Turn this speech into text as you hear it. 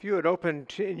If you would open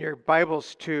in your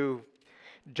Bibles to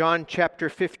John chapter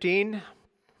 15,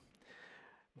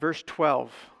 verse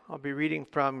 12. I'll be reading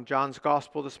from John's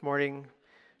Gospel this morning,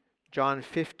 John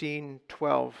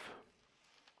 15:12.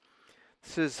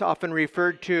 This is often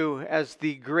referred to as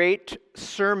the great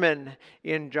sermon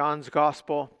in John's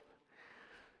Gospel.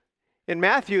 In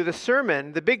Matthew, the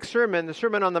sermon, the big sermon, the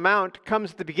Sermon on the Mount,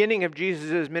 comes at the beginning of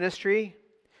Jesus' ministry.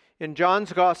 In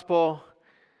John's Gospel,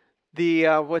 the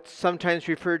what's sometimes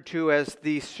referred to as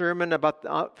the sermon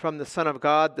about from the Son of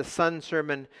God, the Son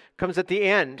sermon, comes at the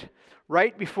end,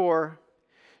 right before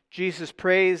Jesus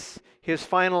prays his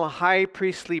final high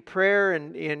priestly prayer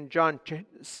in John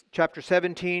chapter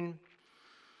 17.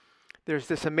 There's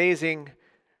this amazing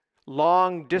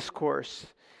long discourse.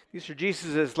 These are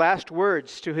Jesus' last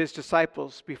words to his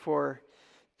disciples before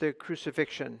the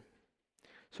crucifixion.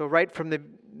 So right from the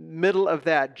middle of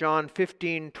that, John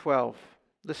 15:12.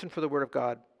 Listen for the word of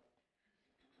God.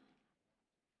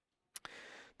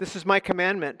 This is my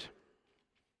commandment,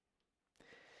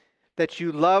 that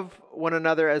you love one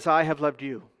another as I have loved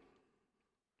you.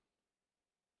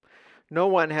 No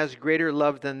one has greater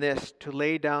love than this, to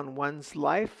lay down one's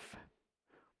life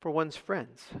for one's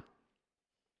friends.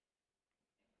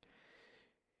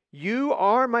 You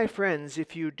are my friends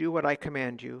if you do what I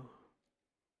command you.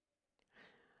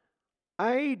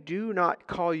 I do not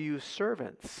call you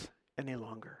servants any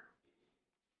longer,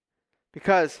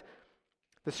 because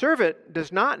the servant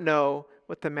does not know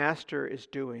what the master is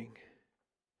doing,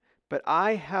 but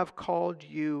I have called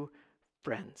you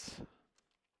friends,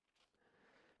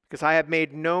 because I have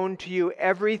made known to you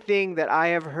everything that I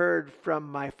have heard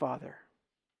from my Father.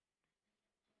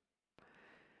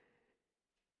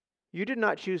 You did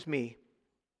not choose me,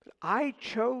 but I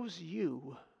chose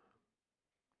you,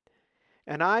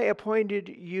 and I appointed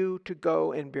you to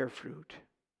go and bear fruit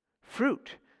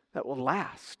that will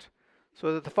last,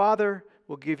 so that the Father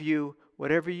will give you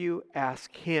whatever you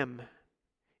ask him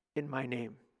in my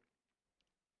name.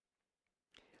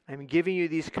 I'm giving you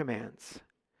these commands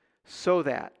so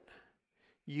that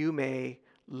you may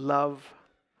love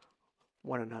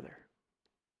one another.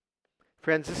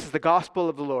 Friends, this is the gospel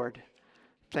of the Lord.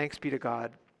 Thanks be to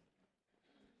God.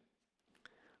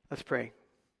 Let's pray.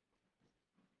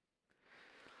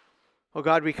 Oh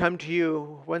God, we come to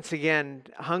you once again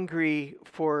hungry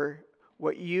for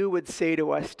what you would say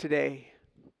to us today.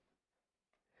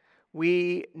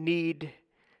 We need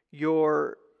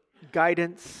your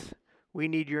guidance. We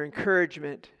need your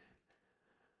encouragement.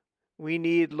 We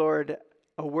need, Lord,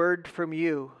 a word from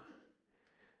you.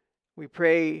 We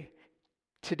pray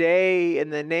today in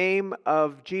the name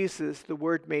of Jesus, the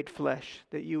Word made flesh,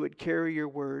 that you would carry your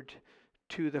word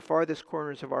to the farthest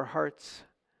corners of our hearts,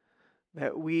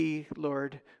 that we,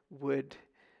 Lord, would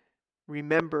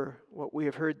remember what we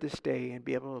have heard this day and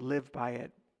be able to live by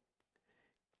it.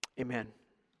 Amen.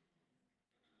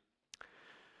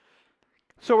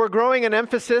 So we're growing an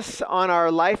emphasis on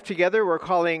our life together. We're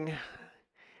calling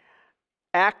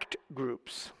ACT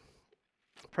groups.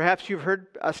 Perhaps you've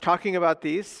heard us talking about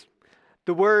these.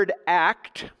 The word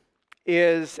ACT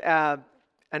is an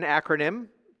acronym,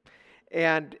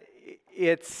 and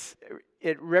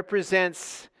it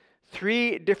represents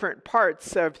three different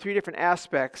parts of three different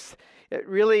aspects.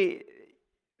 The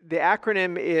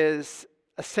acronym is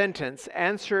a sentence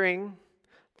answering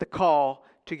the call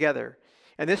together.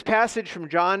 And this passage from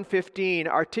John 15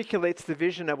 articulates the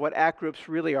vision of what ACT groups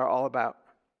really are all about.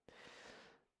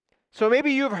 So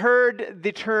maybe you've heard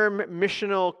the term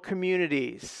missional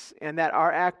communities, and that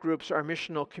our ACT groups are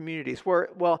missional communities.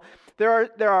 There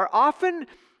are often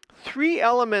three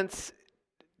elements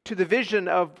to the vision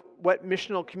of what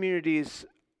missional communities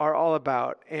are all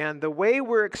about. And the way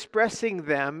we're expressing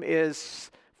them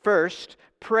is first,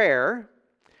 prayer.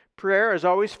 Prayer is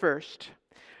always first.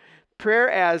 Prayer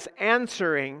as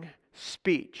answering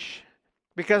speech,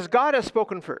 because God has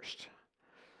spoken first.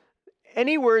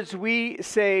 Any words we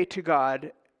say to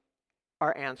God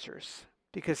are answers,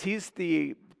 because he's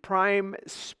the prime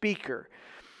speaker.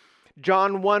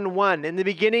 John 1:1, in the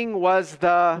beginning was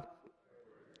the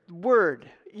Word.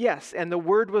 Yes, and the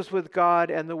Word was with God,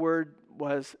 and the Word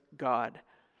was God.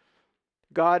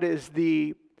 God is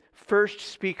the first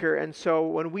speaker, and so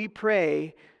when we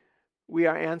pray, we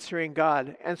are answering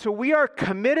God. And so we are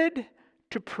committed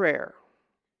to prayer,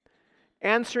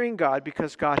 answering God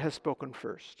because God has spoken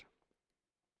first.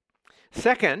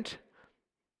 Second,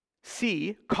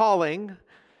 C, calling,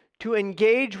 to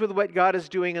engage with what God is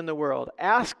doing in the world,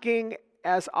 asking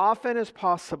as often as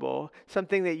possible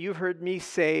something that you've heard me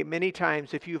say many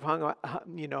times if you've hung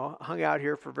out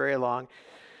here for very long.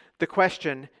 The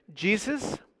question,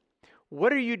 Jesus,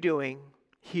 what are you doing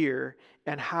here,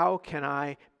 and how can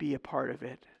I be a part of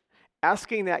it?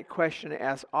 Asking that question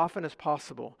as often as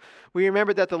possible. We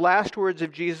remember that the last words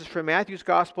of Jesus from Matthew's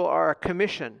gospel are a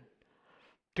commission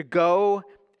to go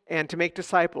and to make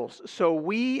disciples. So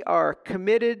we are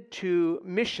committed to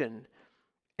mission,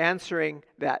 answering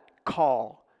that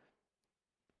call.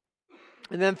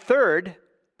 And then third,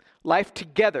 life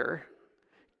together,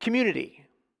 community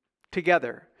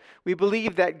together. We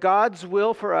believe that God's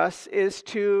will for us is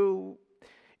to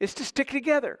stick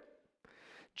together.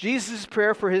 Jesus'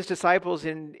 prayer for his disciples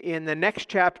in the next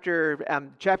chapter,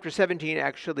 chapter 17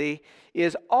 actually,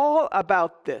 is all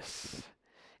about this.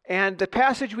 And the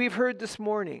passage we've heard this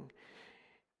morning,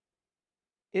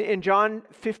 in John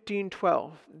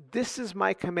 15:12, this is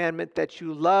my commandment, that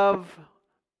you love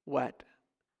what?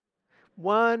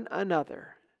 One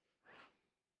another.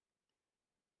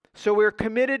 So we're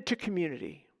committed to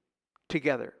community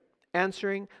together,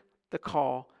 answering the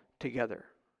call together.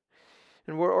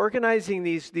 And we're organizing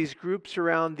these groups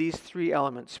around these three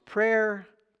elements: prayer,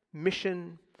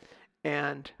 mission,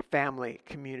 and family,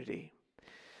 community.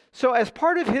 So as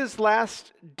part of his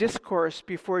last discourse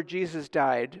before Jesus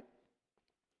died,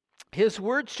 his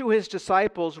words to his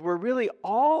disciples were really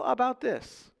all about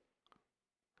this.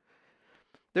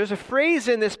 There's a phrase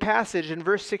in this passage in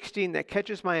verse 16 that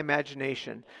catches my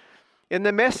imagination. In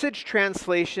the Message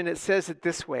translation, it says it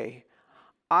this way: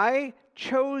 I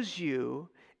chose you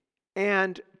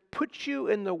and put you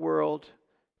in the world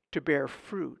to bear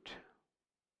fruit.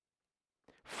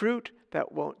 Fruit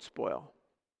that won't spoil.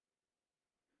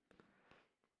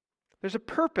 There's a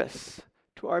purpose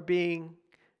to our being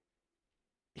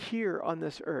here on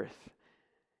this earth.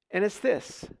 And it's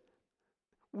this: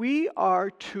 we are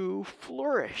to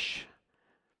flourish.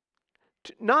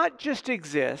 To not just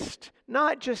exist,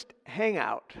 not just hang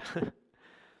out,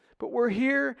 but we're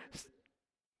here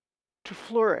to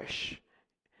flourish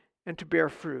and to bear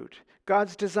fruit.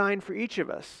 God's design for each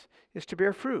of us is to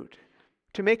bear fruit,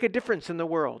 to make a difference in the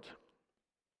world.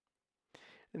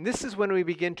 And this is when we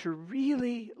begin to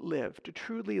really live, to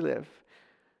truly live.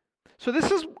 So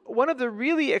this is one of the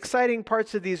really exciting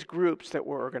parts of these groups that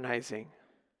we're organizing.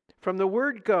 From the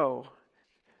word go,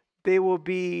 they will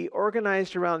be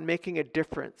organized around making a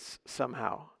difference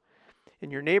somehow. In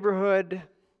your neighborhood,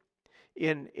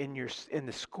 in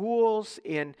the schools,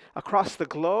 across the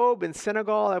globe, in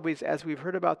Senegal, as we've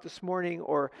heard about this morning,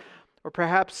 or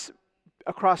perhaps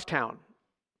across town.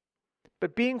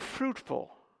 But being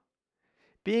fruitful,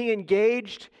 being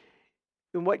engaged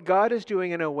in what God is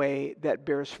doing in a way that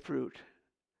bears fruit,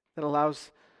 that allows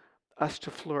us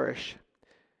to flourish.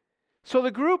 So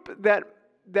the group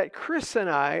that Chris and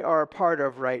I are a part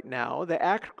of right now, the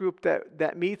ACT group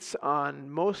that meets on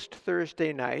most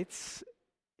Thursday nights,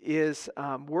 is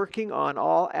working on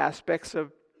all aspects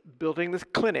of building this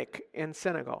clinic in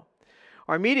Senegal.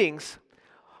 Our meetings,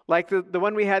 like the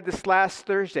one we had this last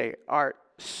Thursday, are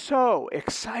so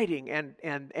exciting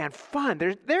and fun.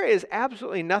 There is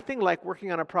absolutely nothing like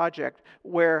working on a project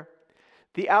where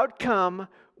the outcome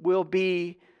will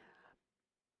be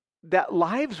that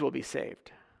lives will be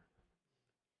saved.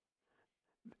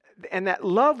 And that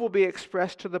love will be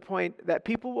expressed to the point that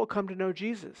people will come to know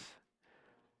Jesus.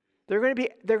 They're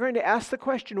going to ask the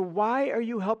question, why are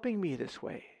you helping me this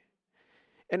way?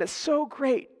 And it's so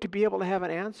great to be able to have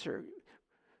an answer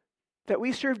that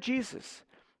we serve Jesus.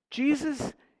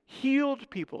 Jesus healed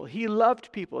people. He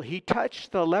loved people. He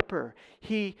touched the leper.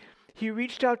 He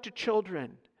reached out to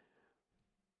children.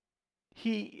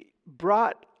 He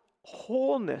brought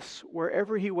wholeness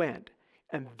wherever he went.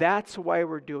 And that's why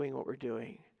we're doing what we're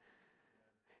doing.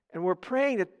 And we're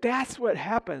praying that that's what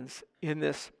happens in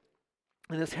this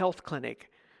health clinic.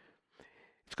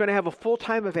 It's going to have a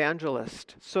full-time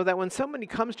evangelist so that when somebody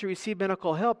comes to receive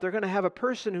medical help, they're going to have a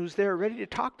person who's there ready to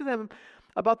talk to them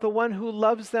about the one who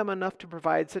loves them enough to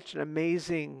provide such an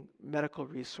amazing medical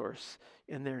resource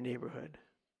in their neighborhood.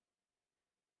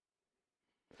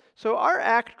 So our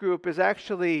ACT group is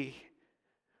actually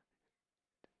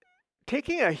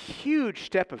taking a huge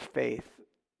step of faith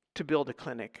to build a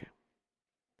clinic.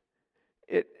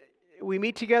 We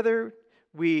meet together,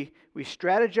 we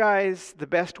strategize the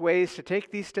best ways to take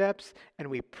these steps, and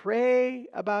we pray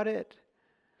about it.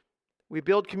 We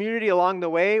build community along the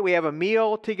way. We have a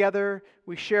meal together.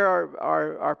 We share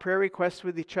our prayer requests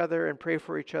with each other and pray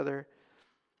for each other.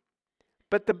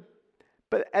 But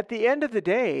at the end of the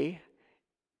day,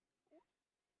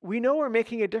 we know we're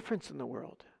making a difference in the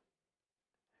world.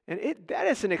 And that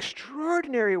is an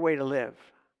extraordinary way to live.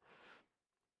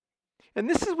 And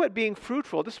this is what being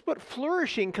fruitful, this is what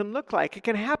flourishing can look like. It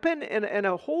can happen in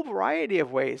a whole variety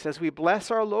of ways as we bless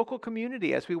our local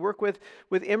community, as we work with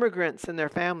immigrants and their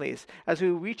families, as we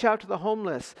reach out to the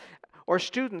homeless or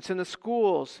students in the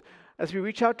schools, as we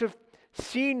reach out to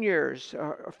seniors,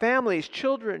 or families,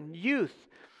 children, youth.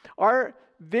 Our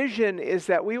vision is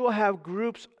that we will have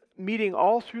groups meeting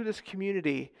all through this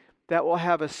community that will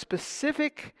have a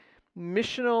specific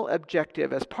missional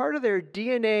objective. As part of their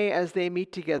DNA as they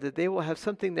meet together, they will have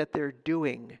something that they're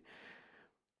doing.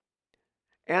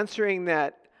 Answering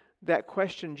that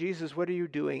question, Jesus, what are you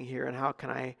doing here and how can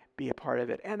I be a part of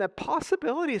it? And the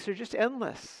possibilities are just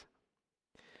endless.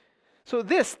 So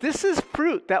this is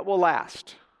fruit that will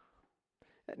last.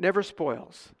 It never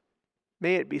spoils.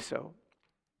 May it be so.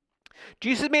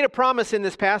 Jesus made a promise in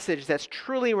this passage that's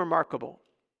truly remarkable.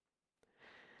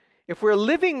 If we're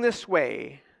living this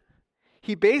way,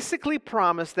 he basically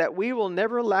promised that we will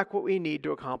never lack what we need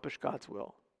to accomplish God's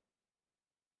will.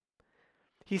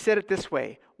 He said it this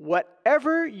way,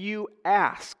 whatever you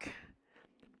ask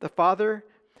the Father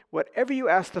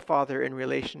in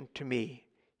relation to me,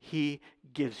 he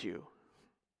gives you.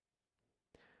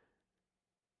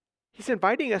 He's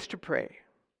inviting us to pray.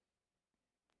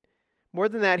 More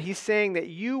than that, he's saying that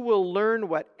you will learn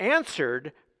what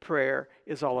answered prayer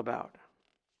is all about.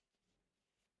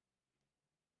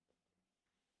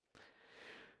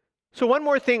 So one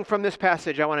more thing from this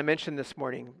passage I want to mention this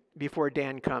morning before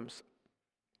Dan comes.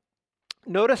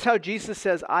 Notice how Jesus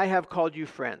says, I have called you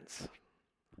friends.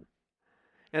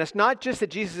 And it's not just that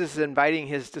Jesus is inviting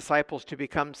his disciples to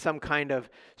become some kind of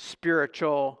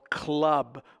spiritual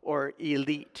club or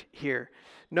elite here.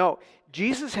 No,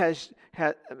 Jesus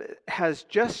has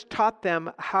just taught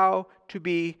them how to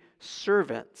be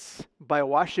servants by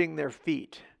washing their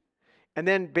feet. And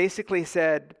then basically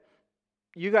said,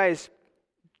 you guys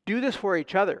do this for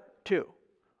each other too.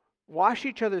 Wash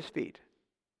each other's feet.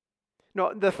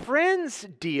 No, the friends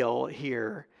deal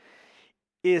here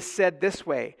is said this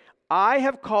way. I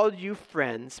have called you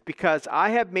friends because I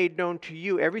have made known to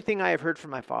you everything I have heard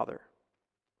from my Father.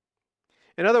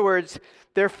 In other words,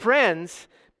 they're friends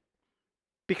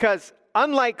because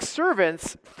unlike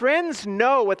servants, friends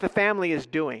know what the family is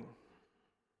doing.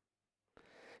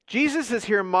 Jesus is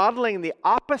here modeling the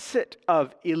opposite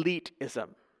of elitism.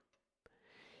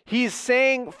 He's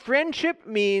saying friendship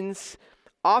means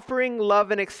offering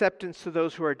love and acceptance to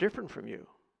those who are different from you.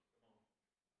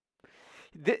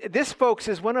 This, folks,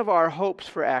 is one of our hopes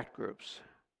for ACT groups.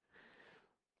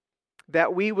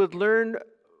 That we would learn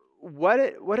what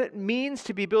it means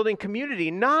to be building community,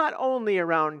 not only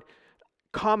around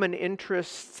common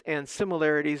interests and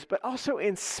similarities, but also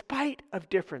in spite of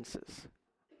differences.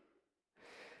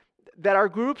 That our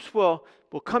groups will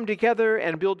come together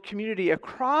and build community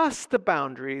across the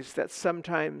boundaries that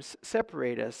sometimes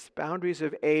separate us, boundaries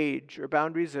of age or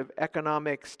boundaries of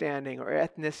economic standing or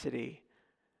ethnicity.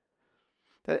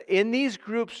 That in these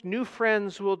groups, new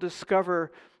friends will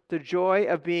discover the joy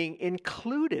of being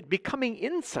included, becoming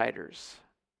insiders,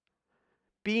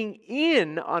 being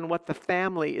in on what the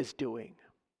family is doing.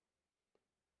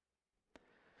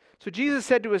 So Jesus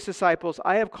said to his disciples,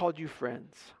 I have called you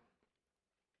friends.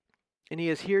 And he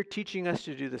is here teaching us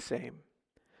to do the same,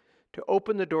 to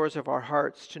open the doors of our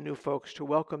hearts to new folks, to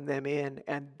welcome them in.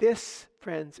 And this,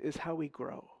 friends, is how we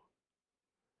grow,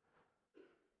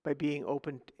 by being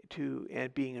open to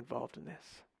and being involved in this.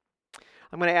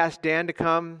 I'm going to ask Dan to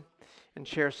come and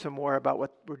share some more about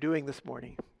what we're doing this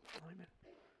morning.